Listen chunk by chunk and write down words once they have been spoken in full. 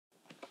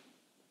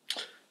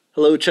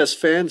Hello chess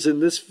fans,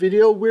 in this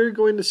video we're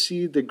going to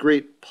see the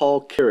great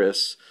Paul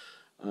Keres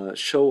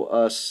show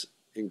us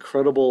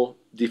incredible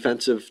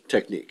defensive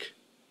technique.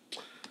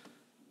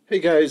 Hey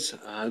guys,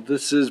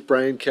 this is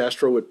Brian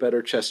Castro with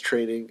Better Chess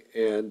Training,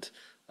 and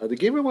the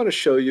game I want to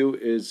show you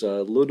is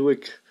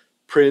Lodewijk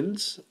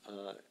Prins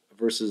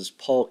versus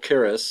Paul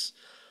Keres,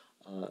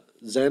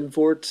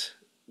 Zandvoort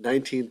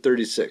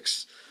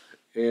 1936.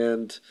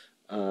 And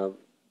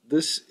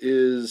this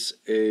is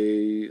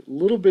a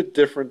little bit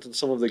different than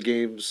some of the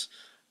games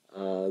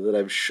that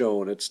I've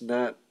shown. It's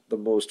not the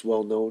most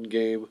well-known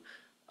game,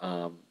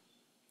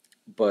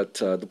 but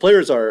the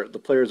players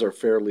are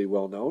fairly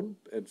well-known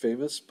and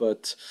famous.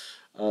 But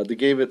the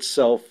game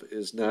itself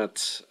is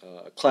not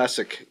a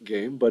classic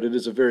game, but it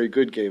is a very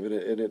good game, and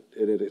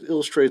it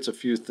illustrates a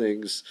few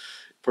things,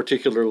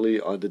 particularly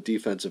on the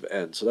defensive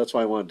end. So that's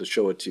why I wanted to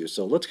show it to you.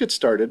 So let's get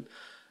started.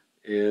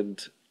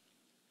 And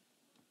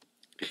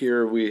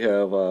here we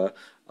have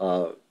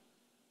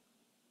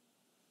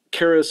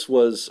Keres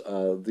was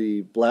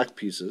the black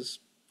pieces,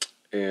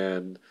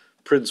 and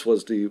Prins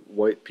was the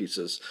white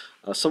pieces.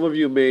 Some of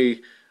you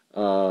may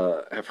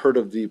have heard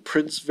of the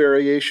Prins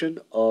variation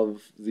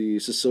of the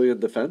Sicilian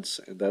defense,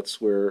 and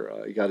that's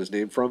where he got his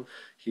name from.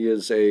 He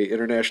is a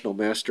international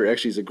master.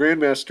 Actually, he's a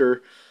grandmaster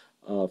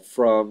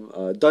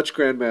from Dutch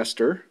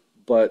grandmaster,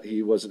 but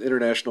he was an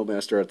international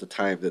master at the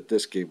time that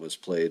this game was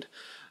played.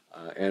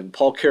 And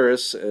Paul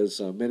Keres,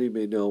 as many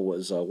may know,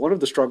 was one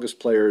of the strongest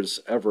players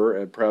ever,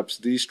 and perhaps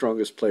the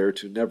strongest player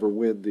to never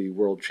win the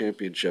World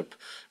Championship.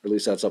 Or at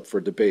least that's up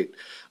for debate.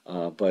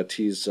 But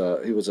he was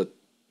a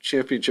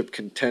championship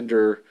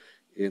contender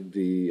in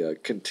the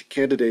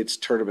candidates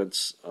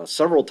tournaments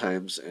several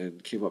times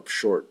and came up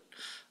short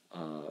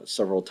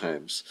several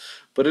times.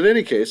 But in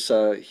any case,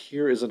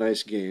 here is a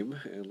nice game,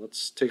 and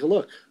let's take a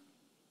look.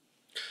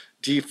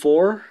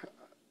 D4,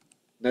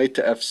 knight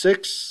to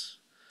F6.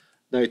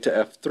 Knight to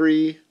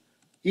F3,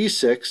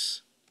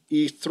 E6,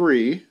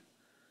 E3,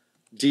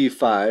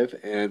 D5,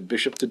 and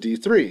bishop to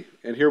D3.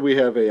 And here we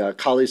have a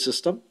Colle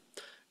system.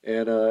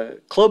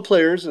 And club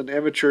players and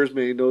amateurs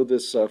may know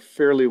this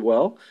fairly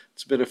well.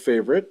 It's been a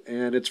favorite,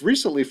 and it's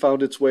recently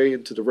found its way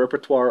into the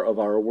repertoire of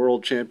our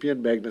world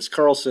champion, Magnus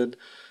Carlsen,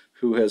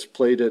 who has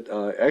played it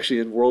actually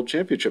in world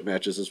championship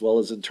matches as well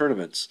as in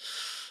tournaments.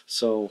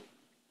 So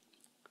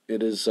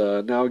it is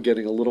now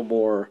getting a little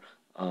more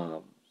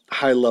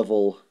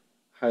high-level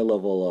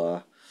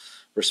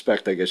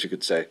respect, I guess you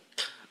could say.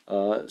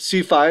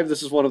 C5,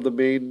 this is one of the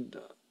main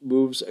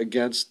moves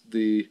against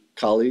the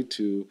Colle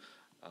to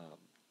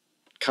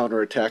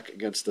counterattack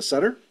against the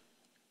center.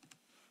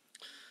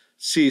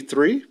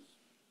 C3,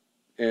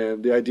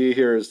 and the idea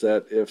here is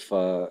that if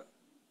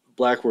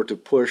black were to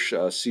push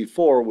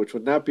C4, which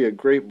would not be a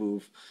great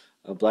move,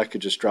 black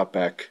could just drop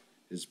back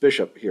his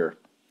bishop here.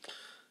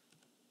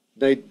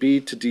 Knight B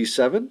to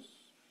D7.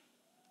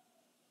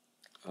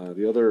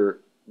 The other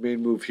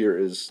main move here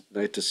is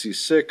knight to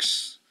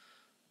c6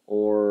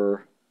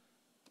 or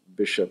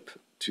bishop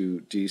to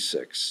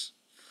d6.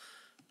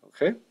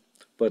 Okay,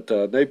 but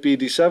knight b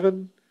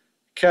d7,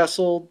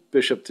 castled,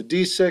 bishop to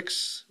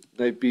d6,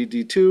 knight b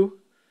d2,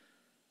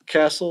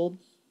 castled,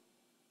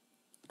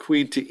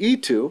 queen to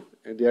e2,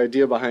 and the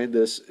idea behind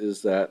this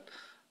is that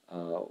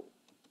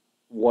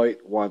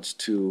white wants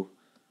to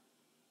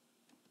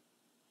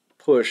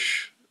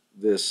push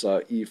this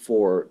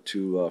e4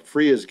 to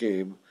free his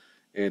game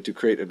and to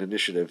create an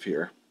initiative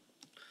here.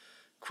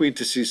 Queen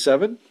to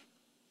c7,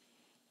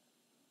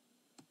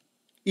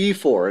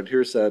 e4, and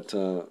here's that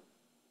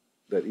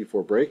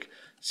e4 break.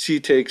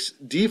 C takes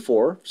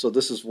d4, so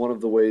this is one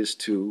of the ways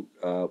to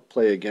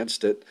play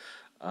against it.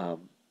 And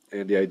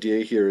the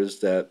idea here is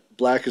that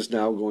black is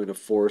now going to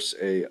force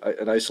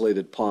an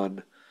isolated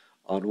pawn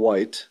on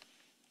white.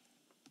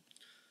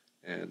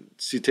 And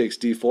C takes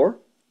d4.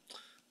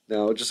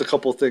 Now, just a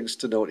couple things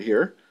to note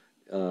here.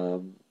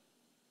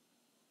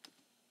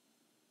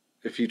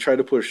 If you try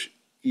to push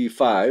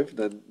e5,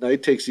 then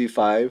knight takes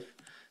e5,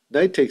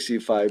 knight takes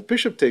e5,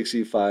 bishop takes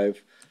e5,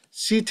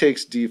 c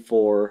takes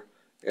d4,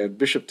 and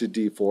bishop to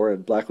d4,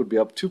 and black would be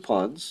up 2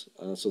 pawns,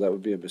 so that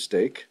would be a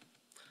mistake.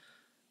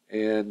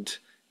 And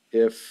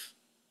if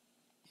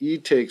e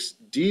takes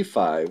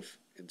d5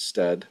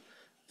 instead,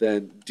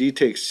 then d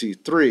takes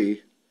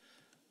c3,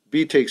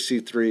 b takes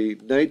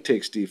c3, knight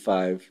takes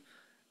d5,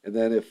 and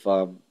then if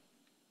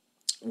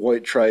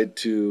white tried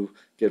to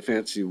get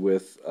fancy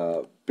with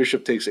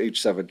bishop takes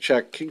h7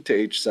 check, king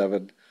to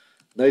h7,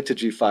 knight to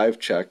g5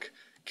 check,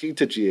 king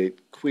to g8,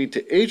 queen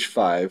to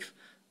h5,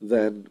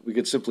 then we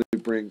could simply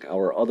bring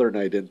our other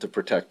knight in to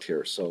protect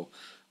here. So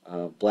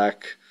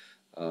black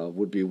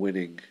would be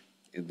winning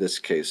in this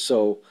case.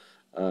 So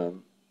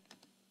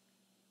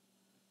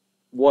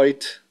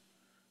white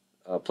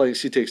playing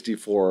c takes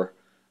d4,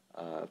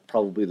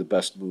 probably the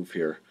best move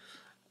here.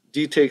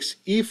 D takes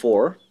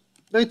e4,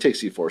 knight takes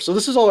e4. So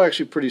this is all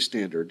actually pretty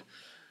standard.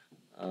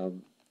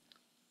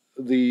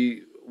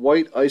 The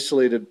white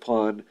isolated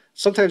pawn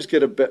sometimes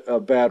get a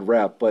bad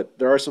rap, but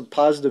there are some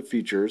positive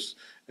features,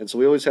 and so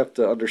we always have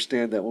to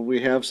understand that when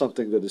we have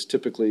something that is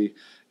typically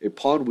a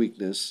pawn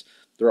weakness,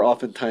 there are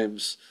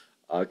oftentimes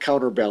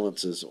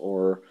counterbalances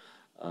or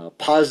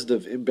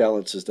positive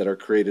imbalances that are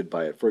created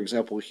by it. For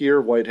example,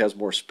 here white has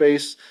more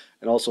space,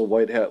 and also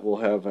white will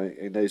have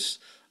a nice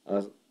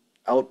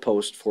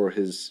outpost for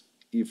his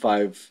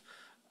e5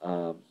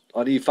 on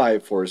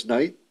e5 for his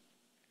knight,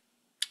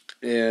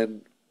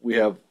 and we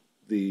have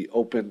the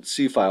open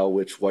c file,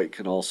 which white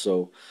can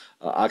also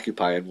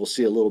occupy, and we'll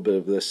see a little bit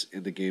of this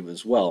in the game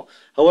as well.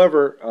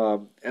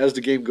 However, as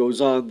the game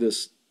goes on,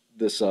 this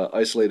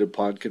isolated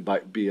pawn can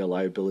be a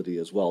liability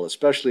as well,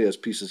 especially as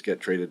pieces get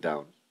traded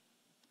down.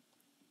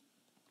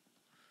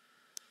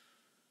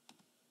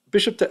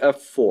 Bishop to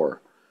f4.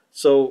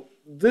 So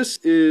this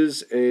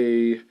is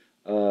a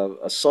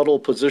subtle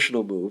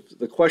positional move.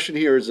 The question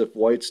here is if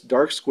white's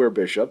dark square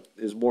bishop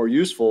is more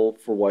useful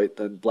for white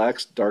than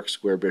black's dark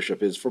square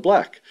bishop is for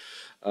black.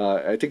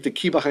 I think the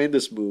key behind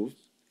this move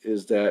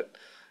is that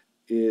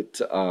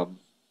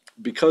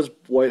because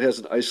white has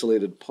an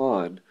isolated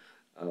pawn,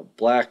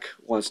 black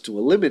wants to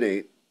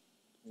eliminate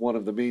one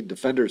of the main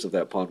defenders of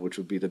that pawn, which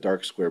would be the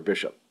dark square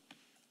bishop.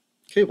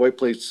 Okay, white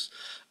plays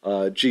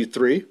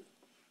g3.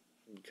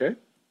 Okay,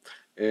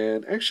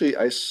 and actually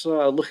I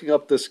saw, looking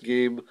up this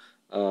game,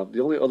 the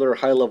only other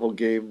high-level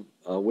game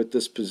with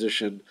this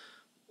position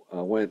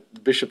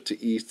went bishop to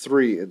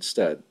e3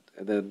 instead.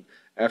 And then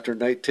after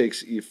knight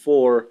takes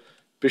e4,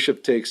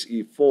 bishop takes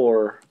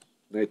e4,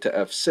 knight to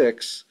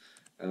f6,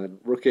 and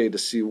rook a to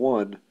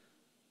c1,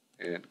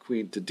 and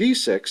queen to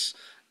d6.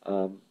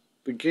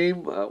 The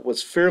game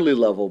was fairly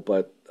level,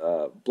 but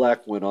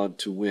black went on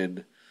to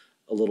win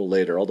a little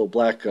later. Although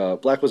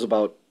black was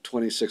about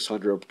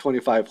 2,600,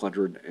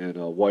 2,500, and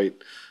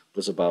white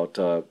was about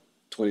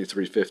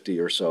 2,350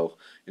 or so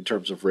in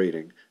terms of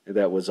rating. And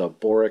that was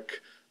Boric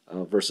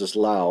versus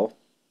Lau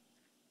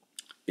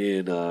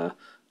in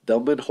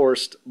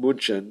Delmenhorst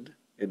München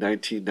in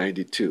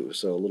 1992.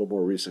 So a little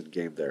more recent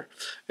game there.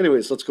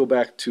 Anyways, let's go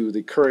back to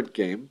the current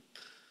game.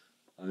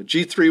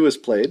 G3 was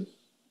played,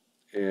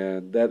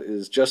 and that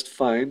is just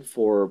fine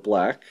for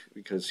black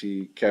because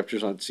he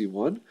captures on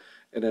c1.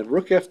 And then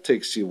rook f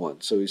takes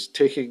c1. So he's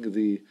taking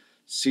the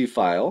c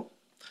file,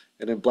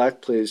 and then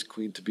black plays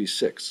queen to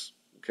b6.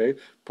 Okay,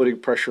 putting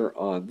pressure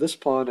on this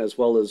pawn as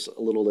well as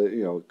a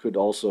little, could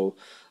also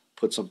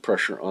put some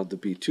pressure on the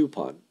b2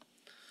 pawn.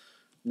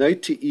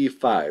 Knight to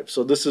e5.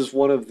 So this is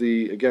one of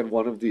the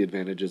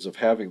advantages of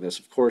having this.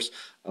 Of course,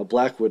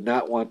 black would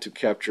not want to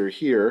capture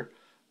here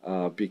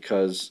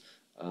because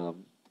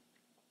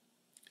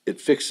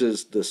it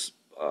fixes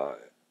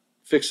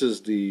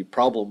the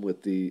problem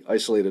with the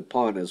isolated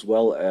pawn, as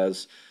well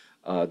as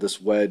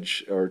this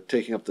wedge, or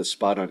taking up the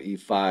spot on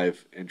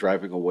e5 and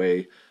driving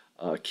away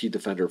a key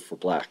defender for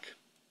black.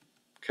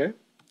 Okay,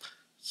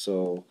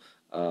 so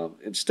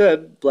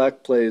instead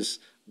black plays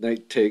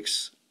knight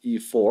takes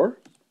e4,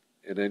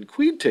 and then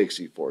queen takes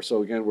e4.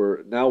 So again,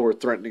 we're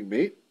threatening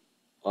mate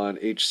on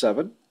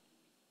h7.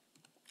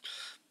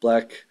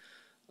 Black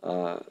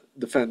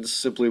defends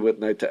simply with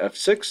knight to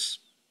f6,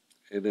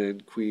 and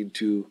then queen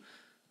to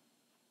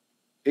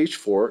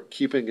h4,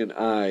 keeping an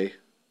eye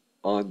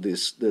on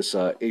this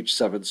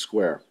h7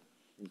 square.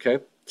 Okay,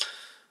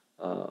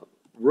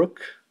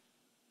 rook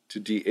to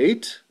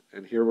d8,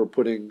 and here we're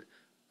putting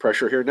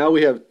pressure here. Now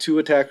we have two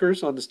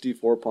attackers on this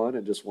d4 pawn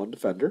and just one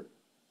defender.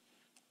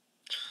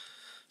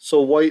 So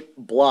white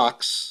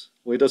blocks,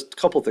 well, he does a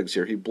couple things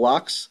here. He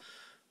blocks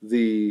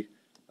the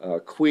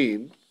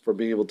queen from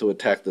being able to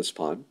attack this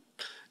pawn,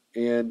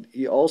 and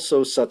he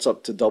also sets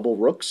up to double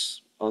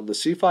rooks on the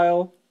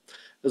c-file,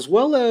 as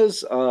well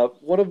as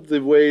one of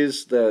the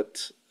ways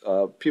that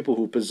people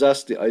who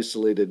possess the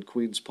isolated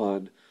queen's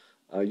pawn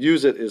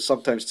use it is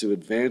sometimes to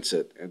advance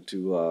it and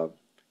to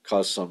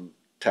cause some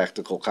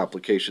tactical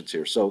complications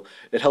here. So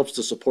it helps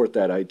to support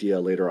that idea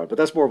later on, but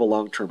that's more of a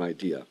long-term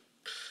idea.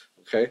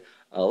 Okay,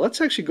 let's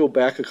actually go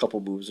back a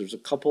couple moves. There's a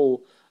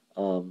couple,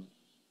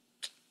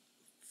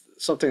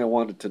 something I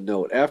wanted to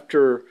note.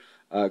 After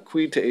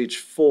queen to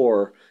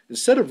h4,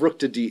 instead of rook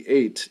to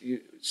d8,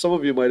 some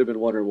of you might have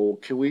been wondering, well,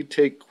 can we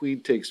take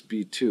queen takes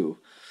b2?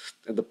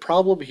 And the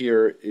problem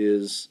here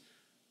is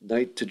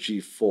knight to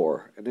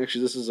g4. And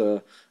actually this is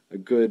a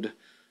good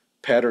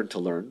pattern to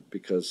learn,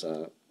 because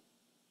it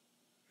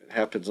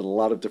happens in a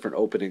lot of different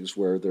openings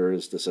where there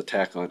is this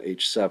attack on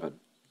h7.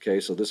 Okay,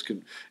 so this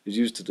is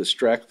used to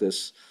distract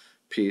this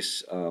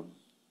piece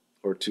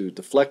or to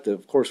deflect it.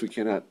 Of course, we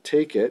cannot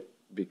take it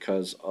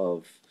because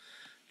of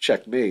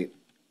checkmate,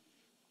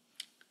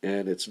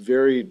 and it's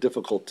very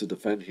difficult to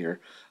defend here.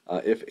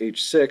 If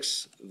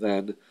h6,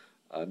 then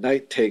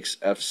knight takes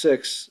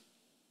f6,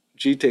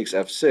 g takes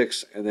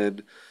f6, and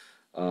then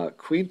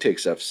queen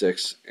takes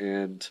f6,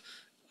 and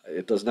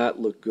it does not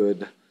look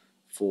good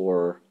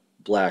for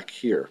black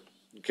here.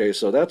 Okay,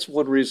 so that's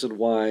one reason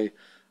why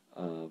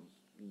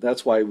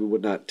we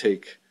would not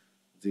take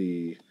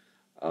the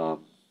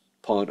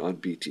pawn on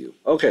b2.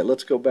 Okay,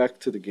 let's go back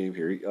to the game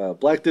here.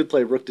 Black did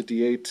play rook to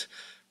d8,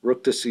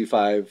 rook to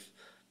c5,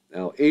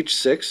 now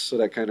h6, so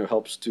that kind of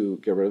helps to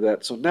get rid of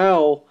that. So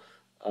now,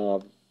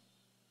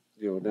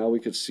 now we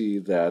could see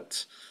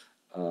that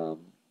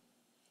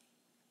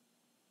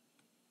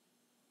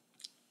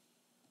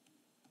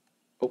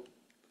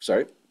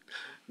sorry.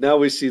 Now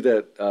we see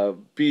that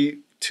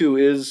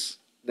b2 is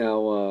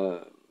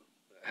now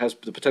has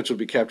the potential to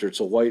be captured.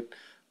 So white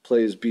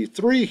plays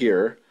b3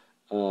 here,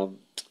 um,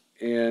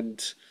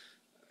 and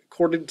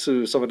according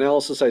to some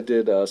analysis I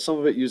did, some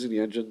of it using the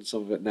engine,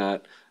 some of it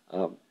not.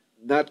 Um,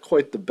 Not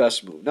quite the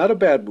best move. Not a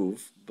bad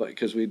move, but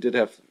because we did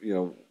have,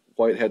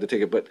 white had to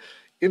take it. But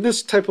in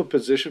this type of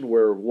position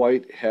where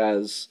white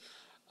has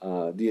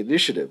the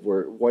initiative,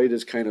 where white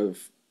is kind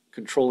of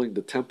controlling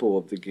the tempo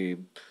of the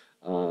game,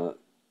 uh,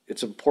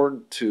 it's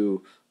important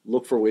to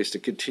look for ways to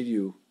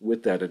continue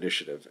with that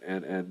initiative.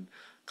 And a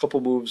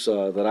couple moves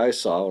that I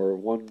saw, or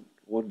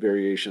one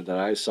variation that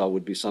I saw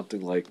would be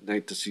something like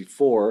knight to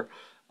c4,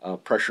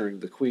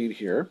 pressuring the queen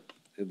here,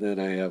 and then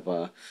I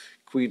have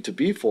queen to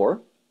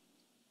b4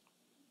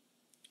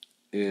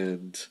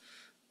 and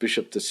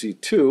bishop to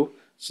c2.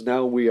 So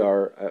now we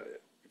are,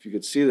 if you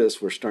could see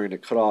this, we're starting to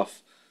cut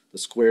off the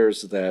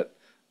squares that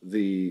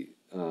the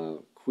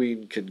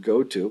queen can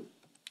go to.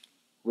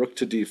 Rook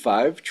to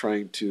d5,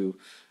 trying to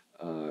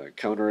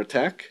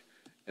counterattack,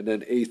 and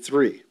then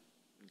a3.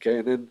 Okay,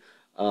 and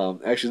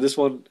then actually this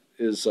one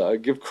is, I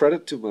give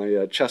credit to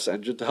my chess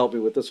engine to help me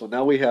with this one.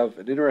 Now we have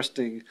an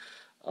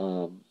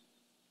um,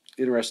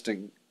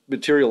 interesting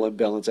material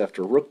imbalance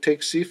after rook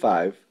takes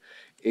c5,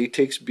 a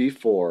takes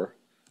b4,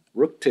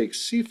 rook takes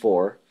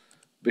c4,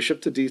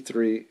 bishop to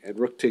d3, and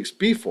rook takes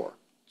b4.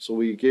 So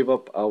we gave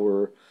up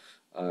our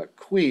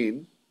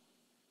queen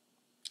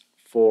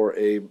for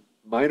a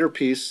minor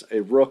piece,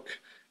 a rook,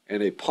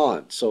 and a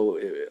pawn. So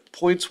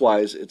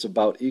points-wise, it's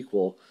about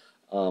equal.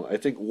 I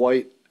think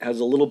white has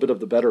a little bit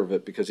of the better of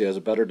it because he has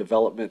a better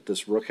development.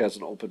 This rook has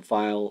an open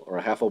file or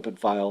a half-open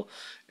file,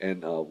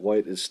 and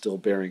white is still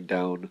bearing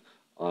down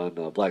on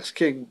black's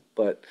king,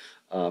 but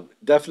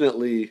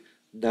definitely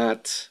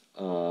not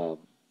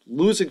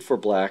losing for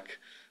black,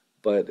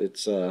 but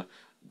it's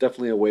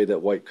definitely a way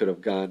that white could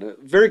have gone.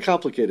 Very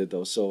complicated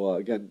though, so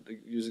again,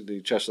 using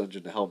the chess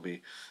engine to help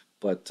me,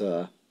 but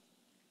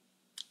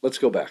let's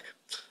go back.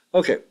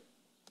 Okay,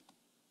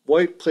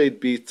 white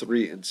played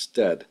b3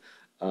 instead.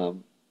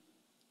 Um,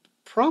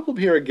 Problem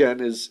here again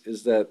is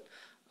that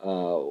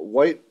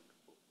white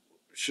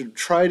should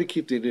try to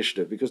keep the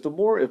initiative because the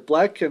more if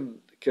black can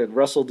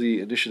wrestle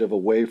the initiative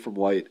away from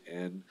white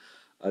and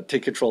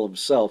take control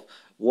himself,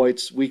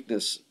 white's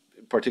weakness,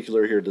 in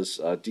particular here, this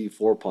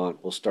d4 pawn,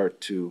 will start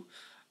to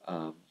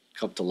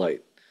come to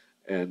light.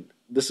 And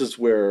this is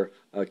where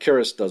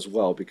Keres does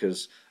well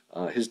because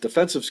his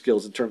defensive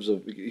skills in terms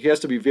of he has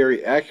to be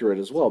very accurate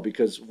as well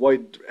because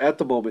white at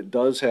the moment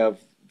does have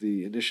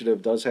the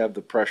initiative, does have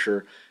the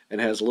pressure, and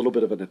has a little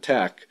bit of an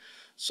attack.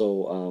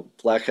 So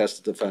black has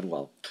to defend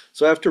well.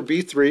 So after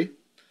b3,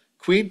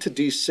 queen to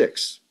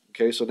d6.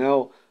 Okay, so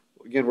now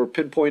again we're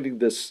pinpointing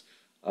this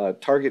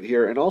target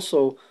here, and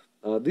also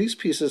these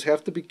pieces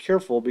have to be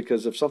careful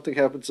because if something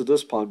happens to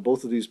this pawn,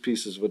 both of these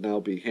pieces would now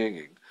be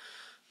hanging.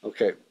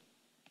 Okay,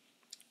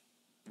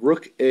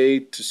 rook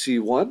a to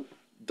c1,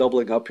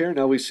 doubling up here.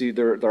 Now we see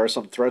there are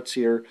some threats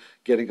here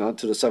getting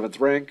onto the 7th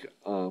rank.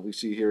 We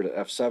see here that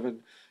f7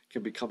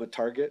 can become a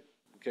target.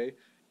 Okay,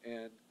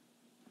 and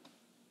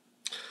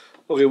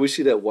okay, we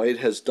see that white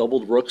has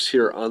doubled rooks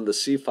here on the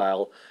c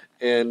file,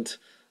 and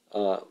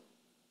uh,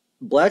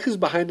 black is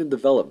behind in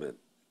development.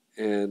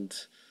 And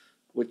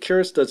what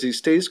Keres does, he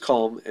stays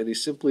calm and he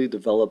simply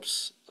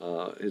develops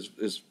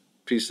his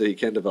piece that he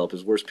can develop,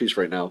 his worst piece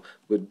right now,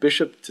 with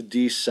bishop to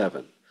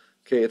d7.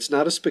 Okay, it's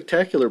not a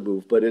spectacular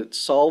move, but it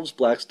solves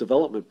black's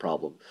development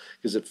problem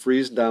because it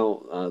frees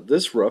down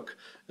this rook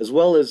as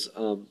well as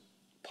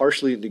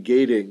partially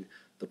negating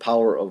the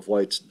power of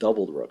white's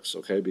doubled rooks.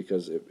 Okay,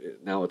 because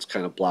now it's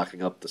kind of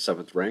blocking up the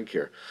 7th rank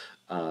here.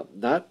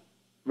 Not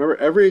remember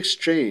every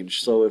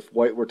exchange. So if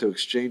white were to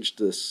exchange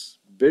this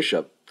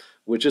bishop,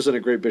 which isn't a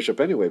great bishop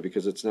anyway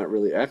because it's not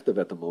really active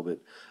at the moment,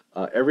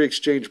 every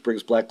exchange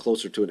brings black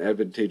closer to an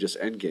advantageous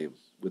endgame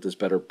with this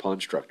better pawn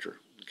structure.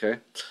 Okay.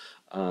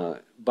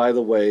 By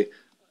the way,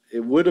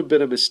 it would have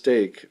been a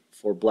mistake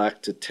for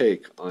black to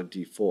take on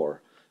d4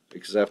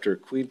 because after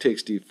queen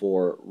takes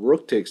d4,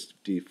 rook takes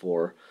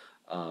d4,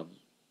 um,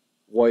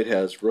 white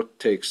has rook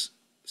takes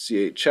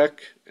c8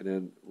 check, and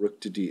then rook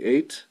to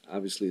d8.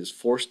 Obviously, is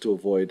forced to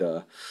avoid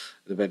an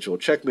eventual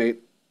checkmate.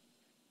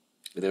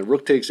 And then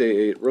rook takes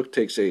a8, rook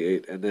takes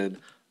a8, and then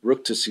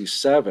rook to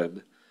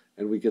c7.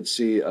 And we can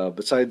see,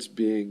 besides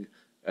being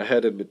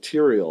ahead in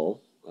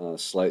material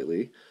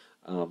slightly,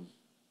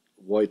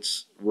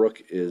 white's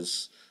rook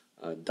is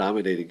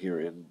dominating here,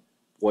 and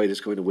white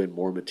is going to win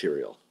more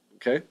material.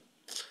 Okay?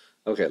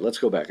 Okay, let's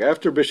go back.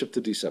 After bishop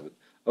to d7.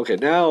 Okay,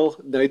 now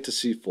knight to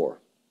c4.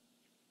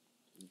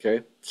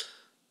 Okay?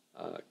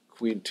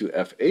 Queen to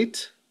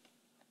f8,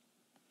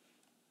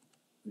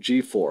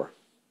 g4.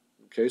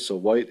 Okay, so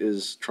white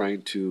is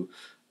trying to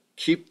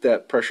keep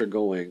that pressure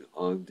going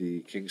on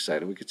the king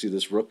side. And we can see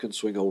this rook can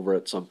swing over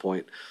at some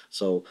point.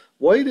 So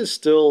white is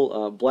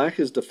still, black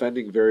is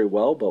defending very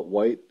well, but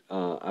white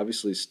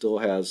obviously still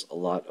has a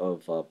lot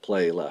of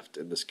play left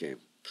in this game.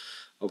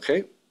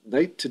 Okay,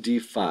 knight to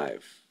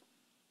d5.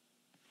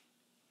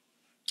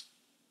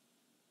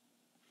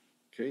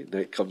 Okay,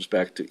 knight comes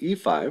back to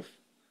e5.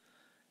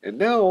 And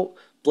now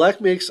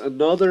black makes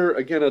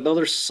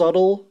another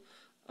subtle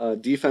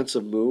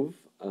defensive move,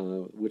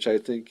 which I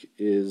think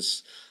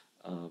is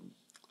um,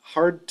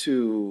 hard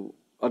to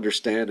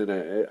understand.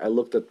 And I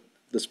looked at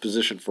this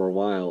position for a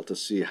while to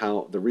see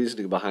how the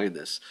reasoning behind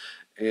this.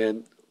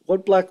 And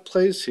what black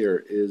plays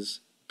here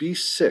is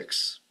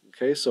b6.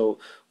 Okay, so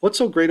what's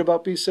so great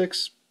about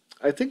b6?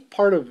 I think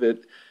part of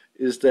it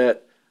is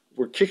that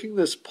we're kicking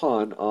this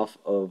pawn off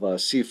of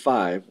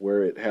c5,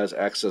 where it has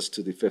access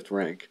to the fifth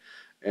rank.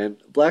 And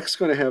black's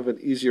going to have an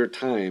easier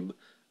time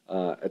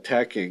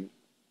attacking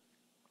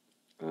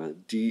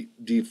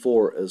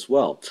d4 as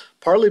well.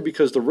 Partly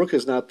because the rook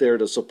is not there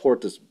to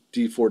support this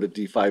d4 to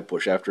d5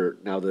 push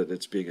now that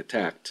it's being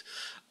attacked.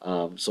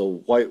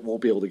 So white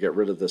won't be able to get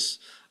rid of this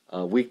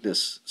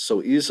weakness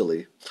so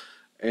easily.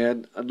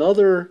 And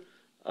another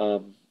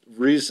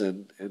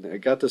reason, and I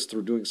got this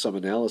through doing some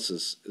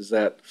analysis, is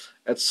that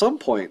at some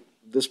point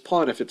this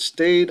pawn, if it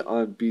stayed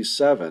on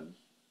b7,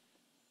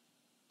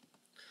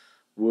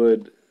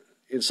 would,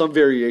 in some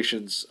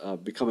variations,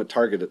 become a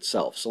target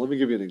itself. So let me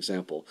give you an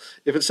example.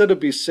 If instead of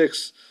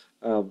b6,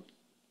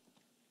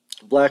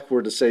 black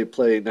were to say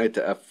play knight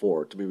to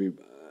f4 to maybe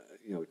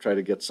try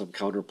to get some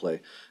counterplay,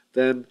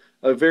 then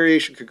a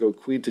variation could go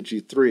queen to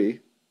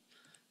g3,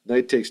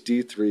 knight takes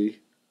d3,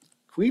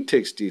 queen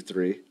takes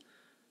d3,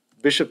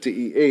 bishop to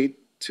e8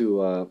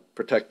 to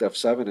protect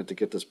f7 and to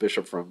get this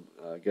bishop from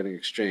getting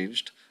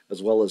exchanged,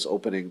 as well as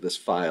opening this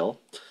file.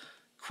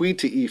 Queen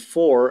to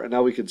e4, and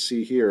now we can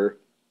see here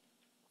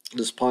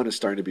this pawn is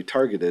starting to be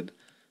targeted.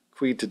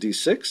 Queen to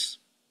d6,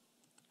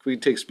 queen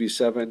takes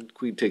b7,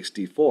 queen takes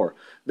d4.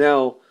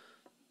 Now,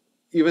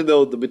 even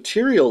though the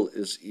material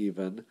is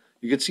even,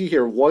 you can see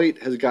here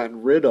white has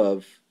gotten rid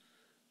of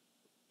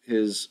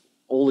his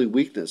only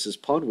weakness, his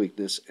pawn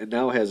weakness, and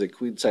now has a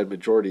queenside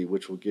majority,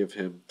 which will give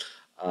him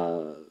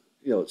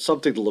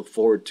something to look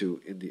forward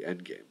to in the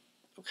endgame.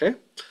 Okay,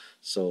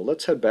 so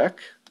let's head back.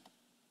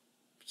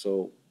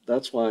 So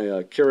that's why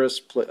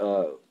Keres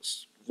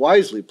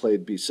wisely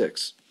played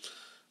b6.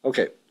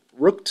 Okay,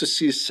 rook to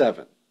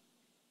c7.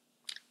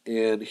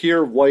 And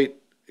here white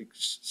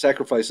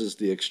sacrifices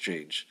the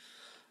exchange.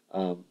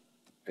 I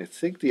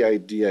think the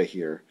idea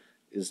here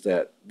is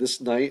that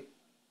this knight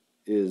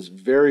is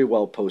very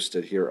well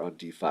posted here on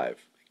d5.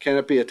 Can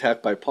it be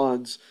attacked by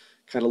pawns?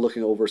 Kind of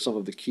looking over some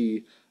of the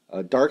key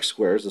dark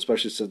squares,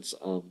 especially since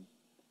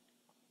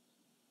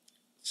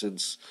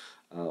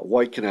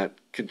white cannot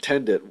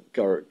contend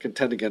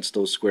against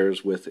those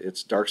squares with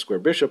its dark square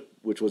bishop,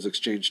 which was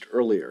exchanged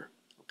earlier.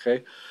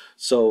 Okay,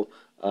 so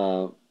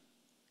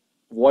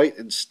white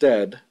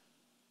instead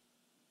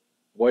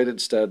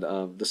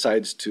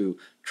decides to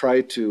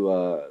try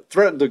to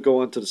threaten to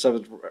go onto the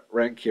seventh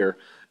rank here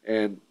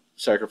and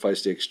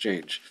sacrifice the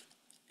exchange.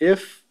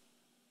 If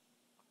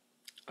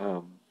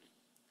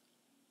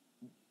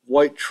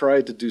white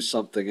tried to do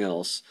something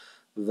else,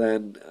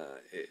 then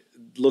it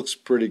looks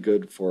pretty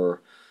good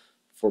for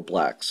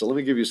black. So let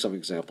me give you some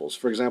examples.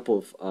 For example,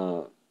 if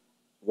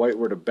white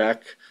were to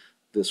back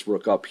this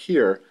rook up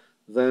here,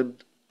 then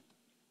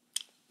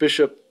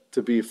bishop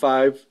to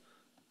b5,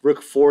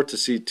 rook 4 to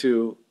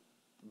c2,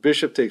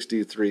 bishop takes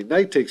d3,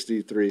 knight takes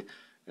d3,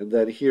 and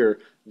then here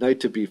knight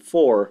to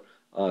b4,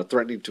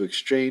 threatening to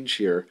exchange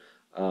here,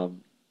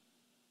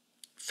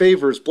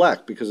 favors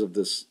black because of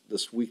this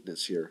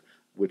weakness here,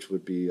 which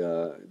would be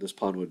this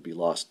pawn would be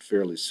lost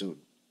fairly soon.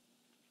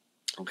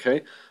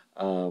 Okay,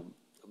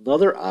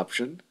 another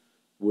option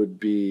would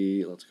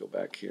be, let's go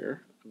back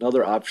here.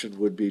 Another option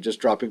would be just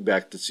dropping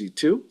back to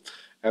c2,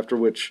 after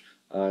which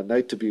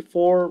knight to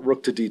b4,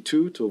 rook to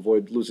d2 to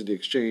avoid losing the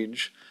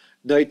exchange,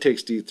 knight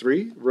takes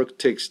d3, rook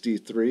takes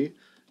d3,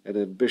 and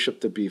then bishop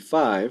to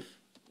b5,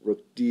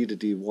 rook d to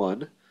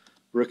d1,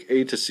 rook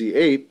a to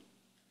c8,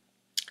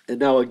 and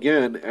now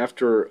again,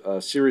 after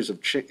a series of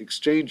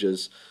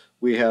exchanges,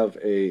 we have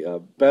a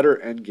better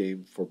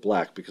endgame for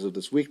black because of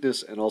this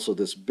weakness, and also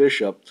this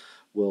bishop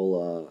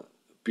will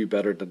be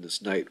better than this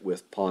knight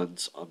with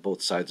pawns on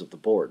both sides of the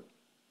board.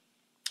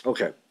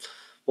 Okay,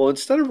 well,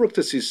 instead of rook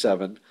to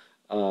c7,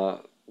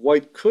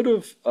 white could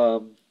have,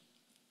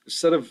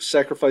 instead of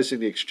sacrificing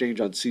the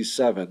exchange on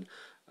c7,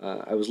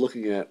 I was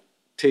looking at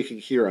taking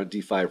here on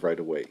d5 right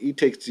away. E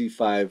takes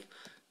d5,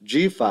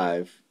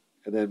 g5,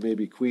 and then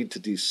maybe queen to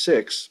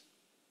d6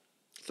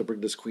 to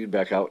bring this queen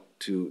back out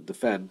to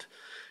defend.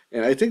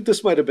 And I think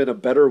this might have been a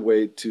better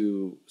way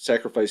to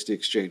sacrifice the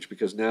exchange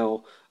because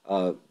now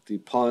the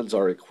pawns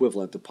are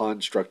equivalent. The pawn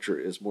structure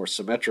is more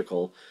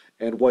symmetrical,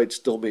 and white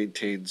still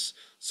maintains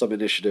some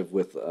initiative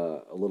with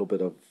a little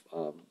bit of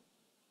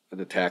an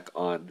attack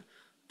on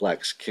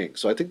black's king.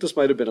 So I think this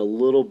might have been a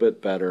little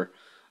bit better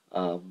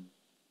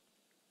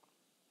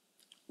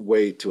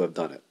way to have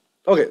done it.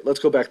 Okay, let's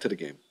go back to the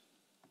game.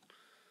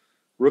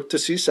 Rook to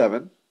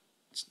c7,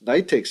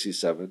 knight takes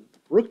c7,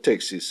 rook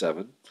takes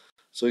c7.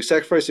 So he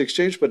sacrificed the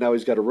exchange, but now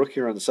he's got a rook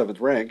here on the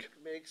 7th rank.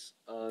 Makes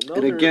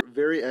another and again,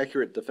 very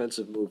accurate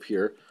defensive move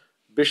here.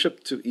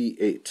 Bishop to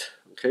e8,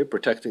 okay,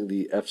 protecting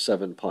the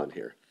f7 pawn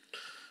here.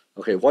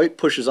 Okay, white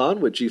pushes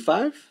on with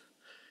g5,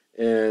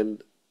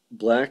 And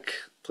black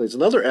plays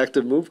another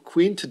active move,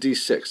 queen to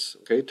d6,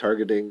 okay,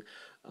 targeting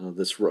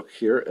this rook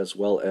here as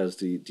well as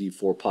the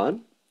d4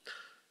 pawn.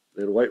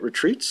 Then white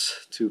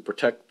retreats to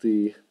protect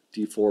the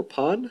d4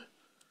 pawn.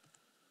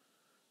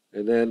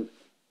 And then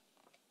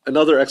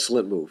another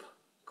excellent move,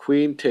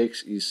 queen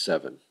takes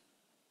e7.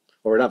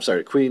 Or I'm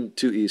sorry, queen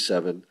to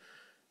e7,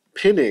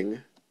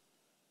 pinning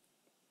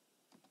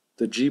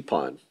the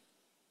g-pawn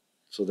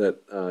so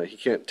that he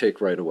can't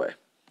take right away.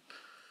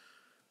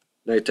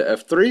 Knight to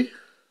f3,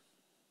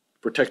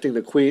 protecting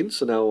the queen,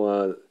 so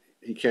now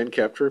he can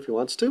capture if he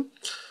wants to.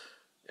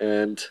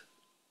 And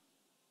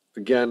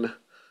again,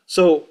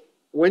 so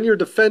when you're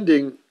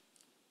defending,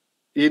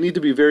 you need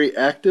to be very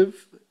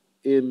active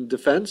in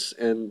defense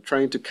and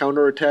trying to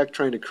counterattack,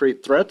 trying to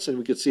create threats, and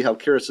we can see how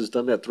Keres has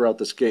done that throughout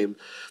this game.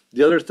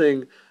 The other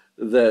thing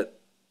that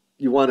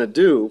you want to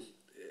do,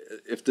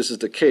 if this is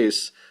the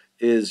case,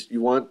 is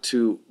you want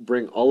to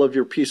bring all of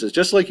your pieces,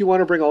 just like you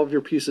want to bring all of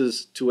your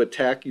pieces to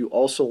attack, you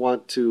also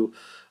want to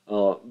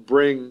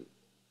bring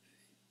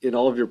in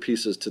all of your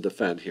pieces to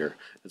defend here.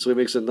 And so he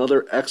makes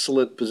another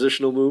excellent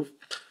positional move,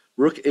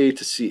 rook a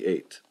to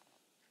c8.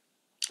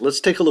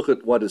 Let's take a look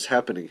at what is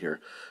happening here.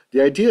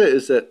 The idea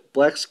is that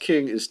black's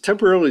king is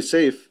temporarily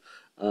safe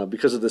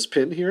because of this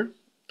pin here.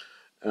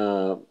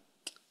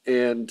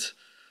 And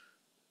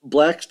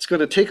black's going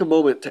to take a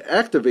moment to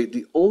activate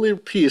the only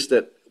piece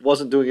that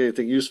wasn't doing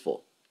anything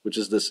useful, which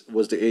is the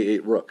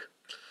a8 rook.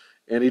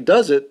 And he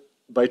does it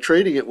by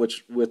trading it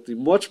with the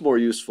much more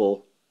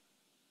useful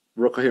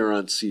rook here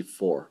on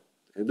c4.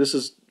 And this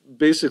is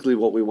basically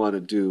what we want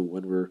to do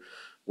when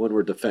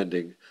we're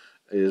defending,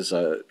 is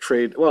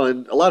trade, well,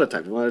 and a lot of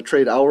times we want to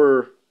trade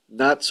our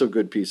not so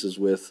good pieces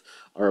with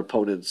our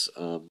opponent's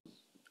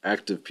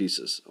active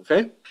pieces,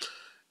 okay?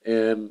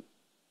 And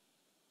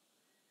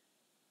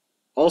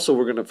also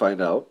we're going to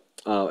find out,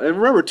 and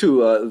remember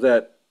too,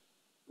 that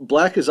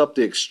black is up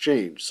the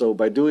exchange, so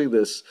by doing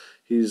this,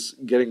 he's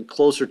getting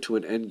closer to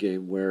an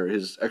endgame where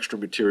his extra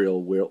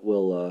material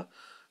will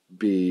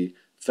be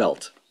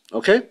felt.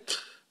 Okay,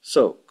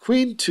 so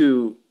queen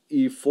to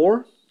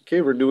e4.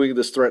 Okay, renewing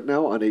this threat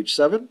now on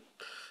h7.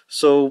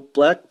 So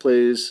black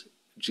plays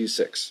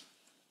g6,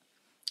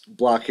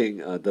 blocking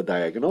the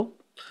diagonal.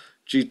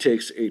 G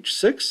takes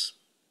h6.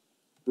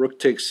 Rook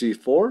takes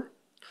c4.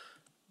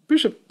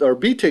 Bishop or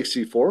b takes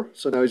c4.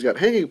 So now he's got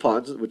hanging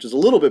pawns, which is a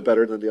little bit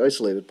better than the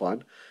isolated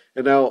pawn.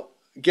 And now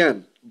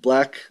again,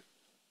 black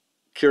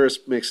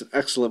Keres makes an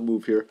excellent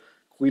move here.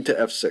 Queen to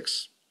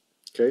f6.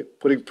 Okay,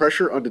 putting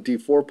pressure on the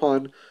d4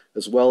 pawn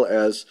as well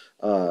as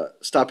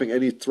stopping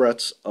any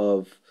threats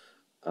of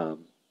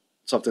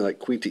something like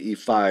queen to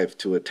e5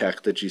 to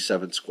attack the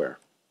g7 square.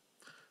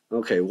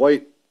 Okay,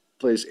 white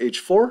plays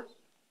h4,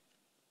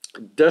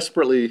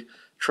 desperately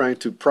trying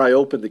to pry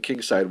open the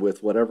kingside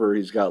with whatever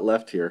he's got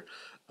left here.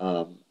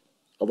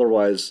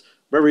 Otherwise,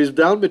 remember, he's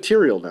down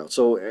material now.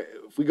 So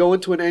if we go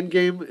into an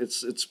endgame,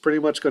 it's pretty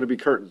much going to be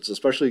curtains,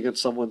 especially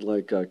against someone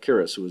like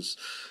Keres, who is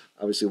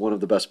obviously one of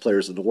the best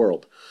players in the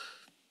world.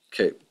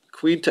 Okay,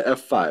 queen to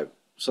f5.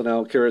 So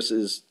now Keres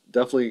is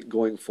definitely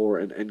going for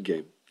an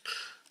endgame.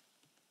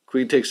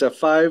 Queen takes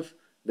f5.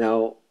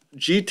 Now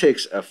g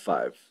takes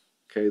f5.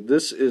 Okay,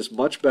 this is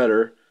much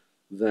better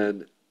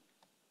than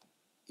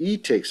e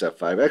takes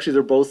f5. Actually,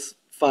 they're both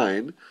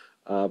fine,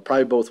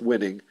 probably both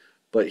winning.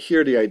 But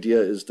here the idea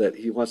is that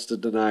he wants to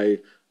deny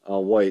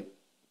white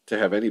to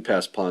have any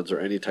passed pawns or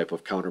any type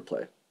of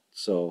counterplay.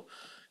 So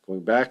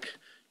going back,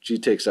 g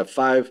takes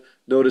f5.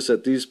 Notice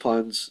that these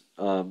pawns,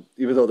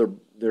 even though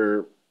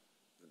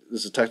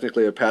this is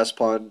technically a passed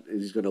pawn,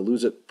 he's going to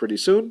lose it pretty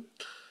soon.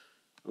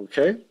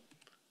 Okay,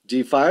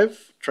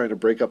 d5, trying to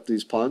break up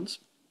these pawns.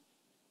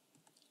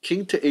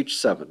 King to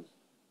h7.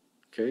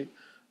 Okay,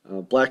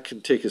 black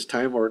can take his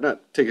time, or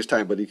not take his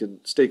time, but he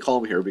can stay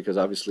calm here because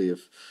obviously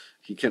if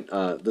he can,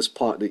 this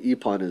pawn, the e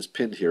pawn is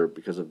pinned here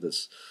because of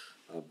this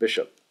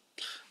bishop.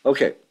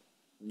 Okay,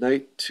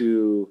 knight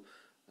to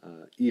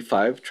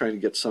e5, trying to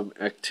get some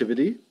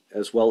activity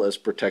as well as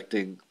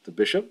protecting the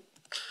bishop.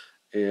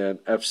 And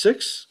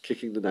f6,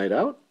 kicking the knight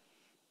out.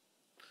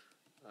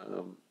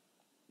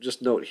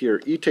 Just note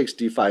here, e takes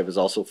d5 is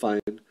also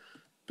fine.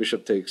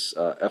 Bishop takes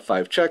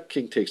f5 check,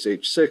 king takes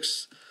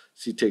h6,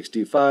 c takes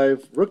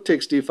d5, rook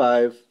takes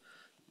d5.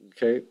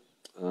 Okay,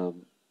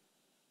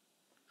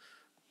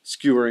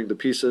 skewering the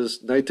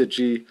pieces. Knight to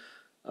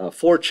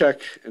g4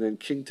 check, and then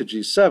king to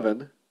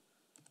g7,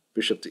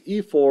 bishop to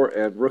e4,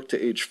 and rook to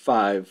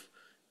h5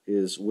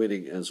 is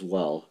winning as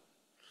well.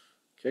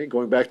 Okay,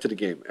 going back to the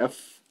game.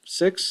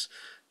 f6,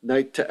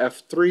 knight to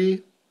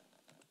f3,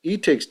 e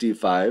takes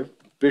d5,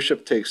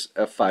 bishop takes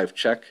f5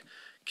 check,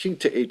 king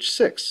to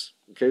h6.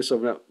 Okay, so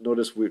now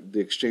notice the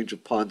exchange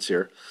of pawns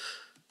here.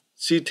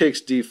 C takes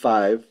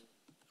d5,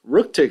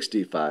 rook takes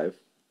d5,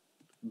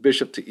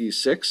 bishop to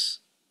e6,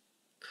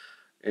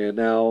 and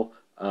now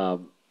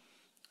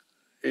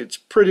it's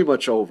pretty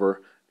much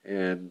over,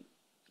 and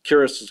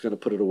Keres is going to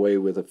put it away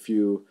with a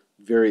few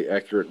very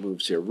accurate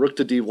moves here. Rook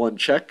to d1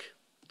 check,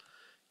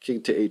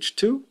 king to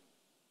h2,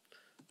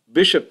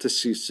 bishop to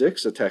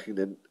c6, attacking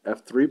the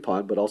f3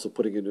 pawn, but also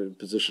putting it in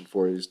position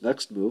for his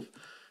next move,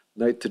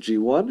 knight to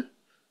g1,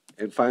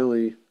 and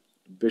finally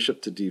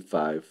bishop to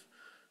d5,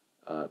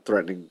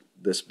 threatening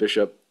this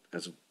bishop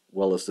as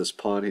well as this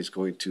pawn. He's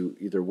going to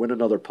either win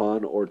another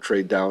pawn or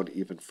trade down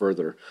even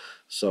further.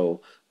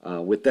 So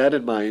with that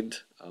in mind,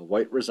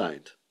 white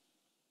resigned.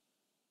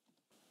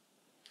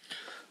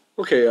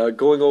 Okay,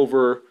 going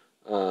over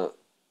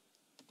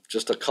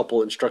just a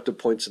couple instructive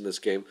points in this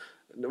game.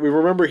 We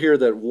remember here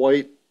that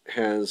white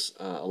has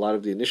a lot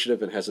of the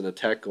initiative and has an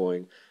attack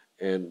going,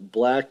 and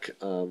black,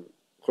 of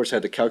course,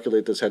 had to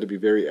calculate this, had to be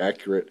very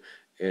accurate,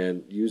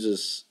 and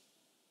uses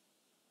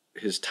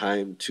his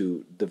time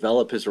to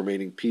develop his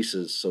remaining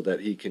pieces so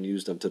that he can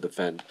use them to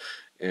defend.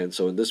 And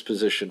so in this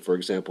position, for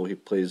example, he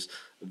plays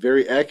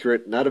very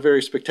accurate, not a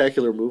very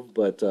spectacular move,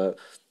 but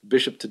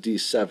bishop to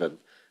d7.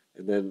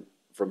 And then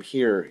from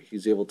here,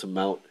 he's able to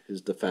mount his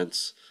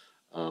defense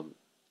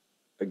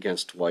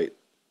against white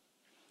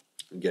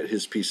and get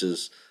his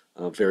pieces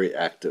very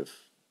active.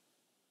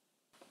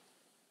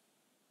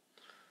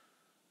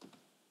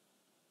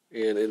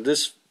 And in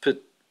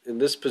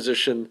this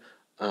position,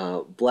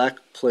 black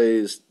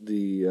plays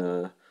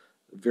the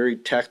very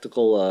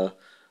tactical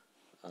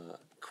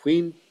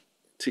queen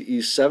to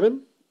e7,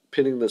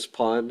 pinning this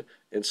pawn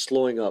and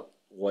slowing up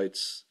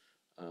white's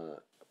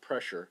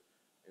pressure.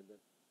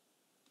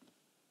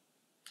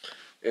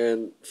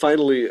 And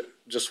finally,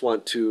 just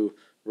want to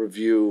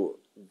review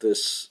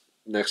this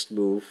next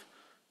move,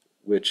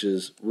 which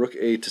is rook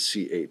a to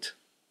c8.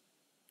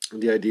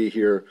 And the idea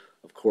here,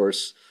 of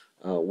course,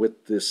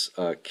 with this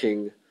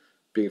king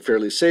being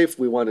fairly safe,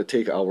 we want to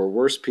take our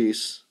worst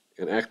piece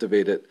and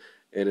activate it.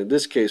 And in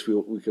this case,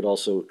 we could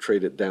also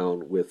trade it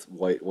down with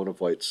white. One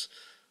of white's,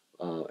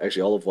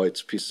 actually all of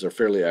white's pieces are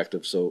fairly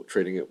active, so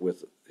trading it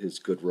with his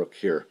good rook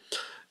here.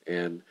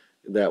 And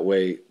in that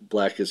way,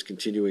 black is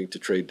continuing to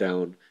trade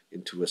down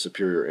into a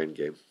superior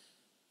endgame.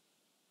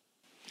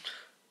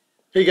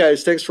 Hey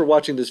guys, thanks for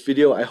watching this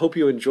video. I hope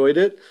you enjoyed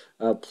it.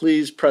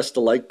 Please press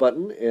the like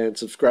button and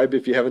subscribe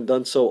if you haven't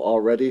done so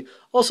already.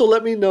 Also,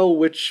 let me know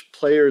which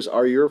players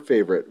are your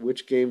favorite,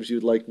 which games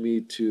you'd like me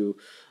to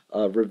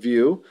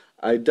review.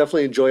 I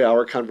definitely enjoy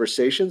our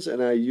conversations,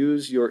 and I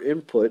use your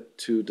input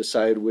to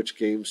decide which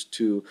games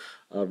to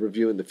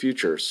review in the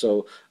future.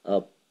 So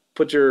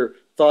put your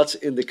thoughts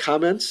in the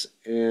comments,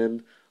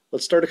 and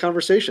let's start a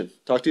conversation.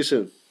 Talk to you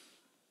soon.